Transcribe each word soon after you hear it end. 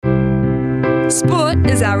Sport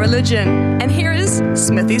is our religion, and here is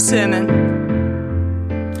Smithy's sermon.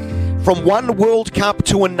 From one World Cup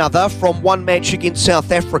to another, from one match against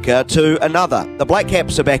South Africa to another. The Black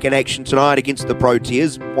Caps are back in action tonight against the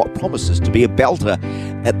Proteas, what promises to be a belter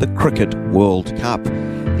at the Cricket World Cup.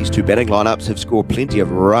 These two batting lineups have scored plenty of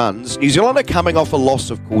runs. New Zealand are coming off a loss,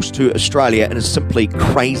 of course, to Australia in a simply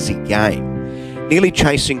crazy game, nearly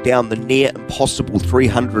chasing down the near impossible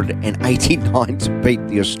 389 to beat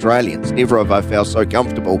the Australians. Never have I felt so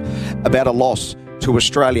comfortable about a loss to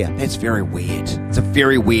Australia. That's very weird. It's a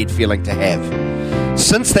very weird feeling to have.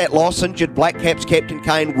 Since that loss, injured Black Caps captain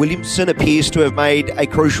Kane Williamson appears to have made a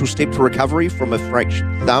crucial step to recovery from a fractured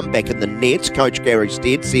thumb back in the nets. Coach Gary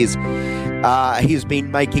Stead says he has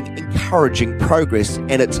been making encouraging progress,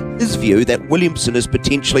 and it's his view that Williamson is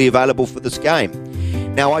potentially available for this game.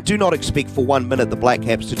 Now, I do not expect for 1 minute the Black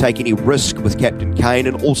Caps to take any risk with Captain Kane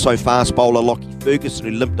and also fast bowler Lockie Ferguson,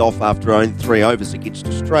 who limped off after only 3 overs against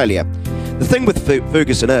Australia. The thing with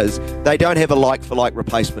Ferguson is they don't have a like-for-like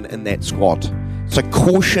replacement in that squad. So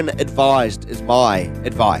caution advised is my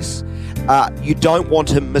advice. You don't want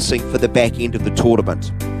him missing for the back end of the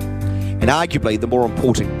tournament. And arguably the more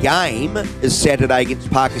important game is Saturday against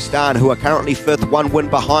Pakistan, who are currently 5th, 1 win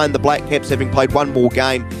behind the Black Caps, having played one more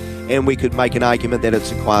game, and we could make an argument that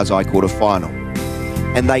it's a quasi-quarter-final.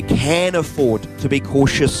 And they can afford to be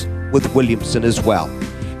cautious with Williamson as well.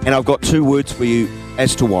 And I've got 2 words for you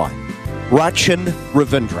as to why. Rachin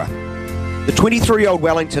Ravindra. The 23-year-old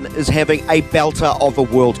Wellington is having a belter of a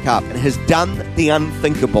World Cup and has done the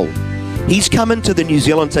unthinkable. He's come into the New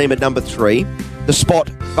Zealand team at number 3, the spot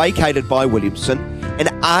vacated by Williamson, and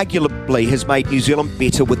arguably has made New Zealand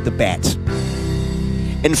better with the bat.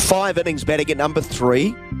 In 5 innings batting at number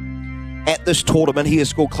 3 at this tournament, he has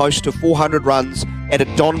scored close to 400 runs at a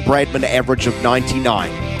Don Bradman average of 99.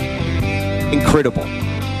 Incredible.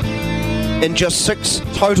 In just 6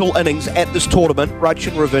 total innings at this tournament,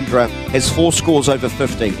 Rachin Ravindra has 4 scores over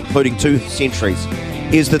 50, including 2 centuries.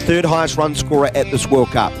 He is the 3rd highest run scorer at this World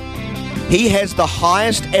Cup. He has the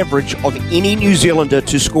highest average of any New Zealander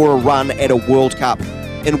to score a run at a World Cup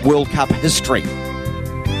in World Cup history.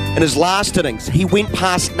 In his last innings, he went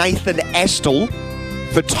past Nathan Astle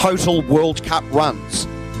for total World Cup runs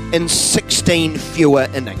in 16 fewer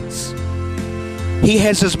innings. He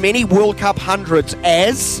has as many World Cup hundreds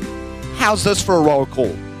as, how's this for a roll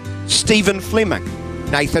call? Stephen Fleming,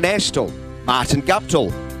 Nathan Astle, Martin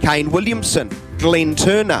Guptill, Kane Williamson, Glenn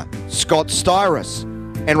Turner, Scott Styris,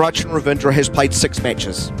 and Rachin Ravindra has played 6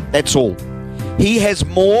 matches. That's all. He has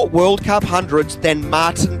more World Cup hundreds than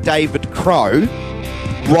Martin David Crowe,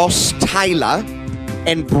 Ross Taylor,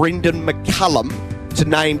 and Brendan McCullum, to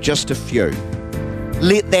name just a few.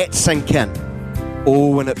 Let that sink in.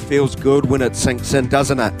 Oh, and it feels good when it sinks in,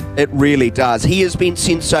 doesn't it? It really does. He has been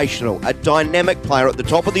sensational, a dynamic player at the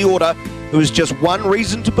top of the order who is just one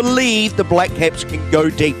reason to believe the Black Caps can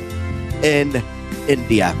go deep in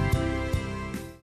India.